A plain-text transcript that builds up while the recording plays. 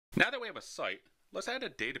Now that we have a site, let's add a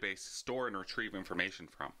database to store and retrieve information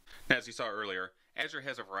from. Now, as you saw earlier, Azure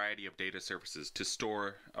has a variety of data services to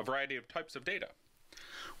store a variety of types of data.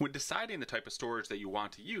 When deciding the type of storage that you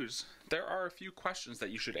want to use, there are a few questions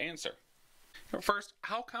that you should answer. First,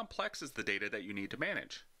 how complex is the data that you need to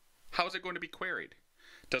manage? How is it going to be queried?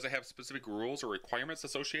 Does it have specific rules or requirements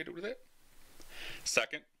associated with it?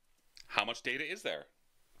 Second, how much data is there?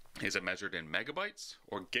 Is it measured in megabytes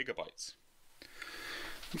or gigabytes?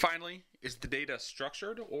 And finally, is the data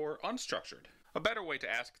structured or unstructured? A better way to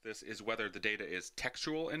ask this is whether the data is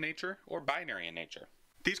textual in nature or binary in nature.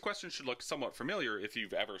 These questions should look somewhat familiar if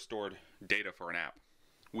you've ever stored data for an app.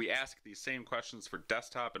 We ask these same questions for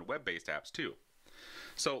desktop and web-based apps too.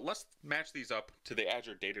 So let's match these up to the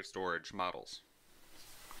Azure data storage models.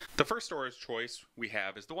 The first storage choice we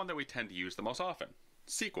have is the one that we tend to use the most often,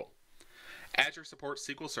 SQL. Azure supports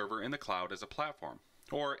SQL Server in the cloud as a platform,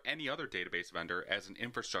 or any other database vendor as an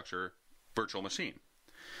infrastructure virtual machine.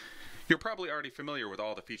 You're probably already familiar with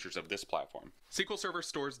all the features of this platform. SQL Server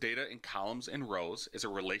stores data in columns and rows as a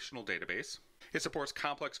relational database. It supports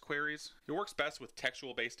complex queries, it works best with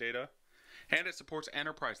textual-based data, and it supports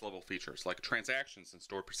enterprise-level features like transactions and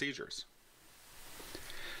stored procedures.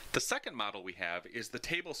 The second model we have is the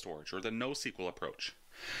table storage, or the NoSQL approach.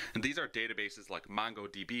 And these are databases like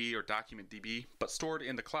MongoDB or DocumentDB, but stored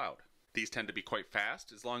in the cloud. These tend to be quite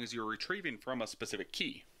fast as long as you're retrieving from a specific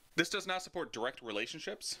key. This does not support direct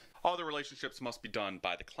relationships. All the relationships must be done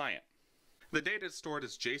by the client. The data is stored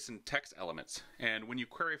as JSON text elements, and when you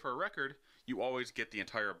query for a record, you always get the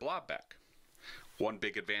entire blob back. One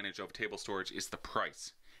big advantage of table storage is the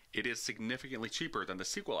price. It is significantly cheaper than the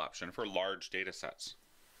SQL option for large data sets.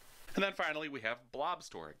 And then finally, we have blob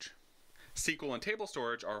storage. SQL and table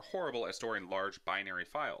storage are horrible at storing large binary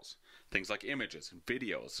files, things like images,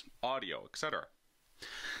 videos, audio, etc.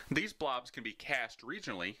 These blobs can be cached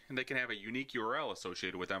regionally, and they can have a unique URL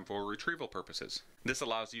associated with them for retrieval purposes. This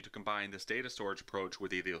allows you to combine this data storage approach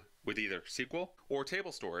with either SQL or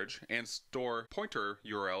table storage and store pointer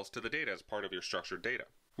URLs to the data as part of your structured data.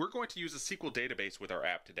 We're going to use a SQL database with our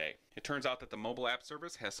app today. It turns out that the mobile app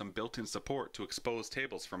service has some built-in support to expose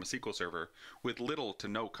tables from a SQL server with little to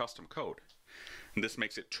no custom code. And this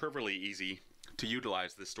makes it trivially easy to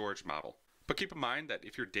utilize this storage model. But keep in mind that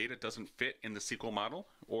if your data doesn't fit in the SQL model,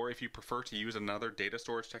 or if you prefer to use another data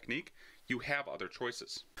storage technique, you have other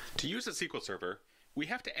choices. To use a SQL server, we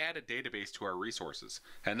have to add a database to our resources,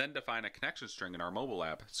 and then define a connection string in our mobile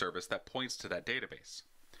app service that points to that database.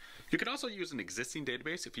 You can also use an existing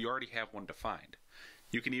database if you already have one defined.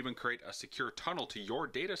 You can even create a secure tunnel to your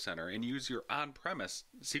data center and use your on-premise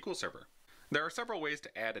SQL server. There are several ways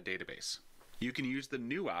to add a database. You can use the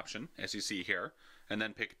new option, as you see here, and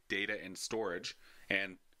then pick Data and Storage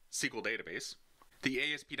and SQL Database. The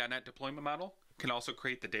ASP.NET deployment model can also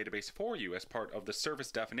create the database for you as part of the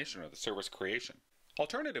service definition or the service creation.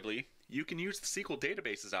 Alternatively, you can use the SQL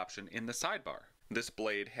Databases option in the sidebar. This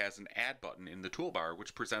blade has an Add button in the toolbar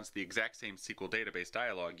which presents the exact same SQL database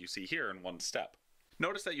dialog you see here in one step.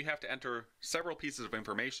 Notice that you have to enter several pieces of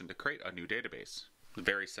information to create a new database,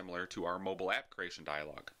 very similar to our mobile app creation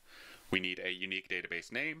dialog. We need a unique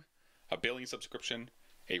database name, a billing subscription,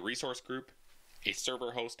 a resource group, a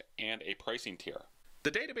server host, and a pricing tier.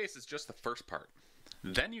 The database is just the first part.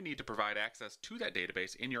 Then you need to provide access to that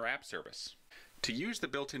database in your app service. To use the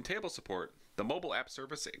built-in table support, the mobile app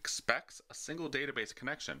service expects a single database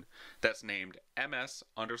connection that's named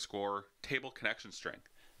ms_table connection string,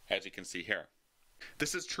 as you can see here.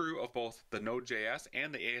 This is true of both the Node.js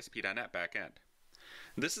and the ASP.NET backend.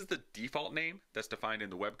 This is the default name that's defined in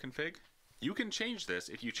the web config. You can change this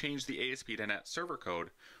if you change the ASP.NET server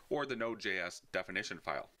code or the Node.js definition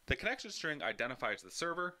file. The connection string identifies the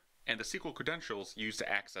server and the SQL credentials used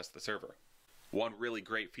to access the server. One really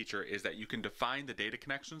great feature is that you can define the data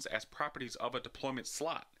connections as properties of a deployment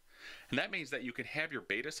slot. And that means that you can have your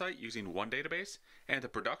beta site using one database and the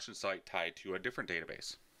production site tied to a different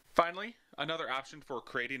database. Finally, another option for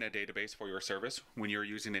creating a database for your service when you're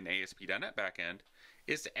using an ASP.NET backend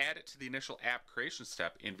is to add it to the initial app creation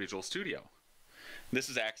step in Visual Studio. This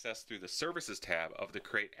is accessed through the Services tab of the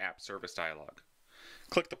Create App Service dialog.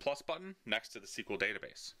 Click the plus button next to the SQL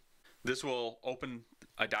database. This will open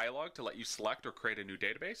a dialog to let you select or create a new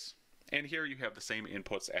database, and here you have the same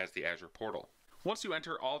inputs as the Azure portal. Once you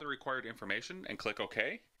enter all the required information and click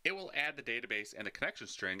OK, it will add the database and the connection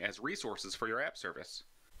string as resources for your app service.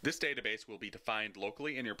 This database will be defined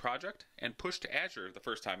locally in your project and pushed to Azure the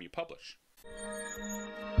first time you publish.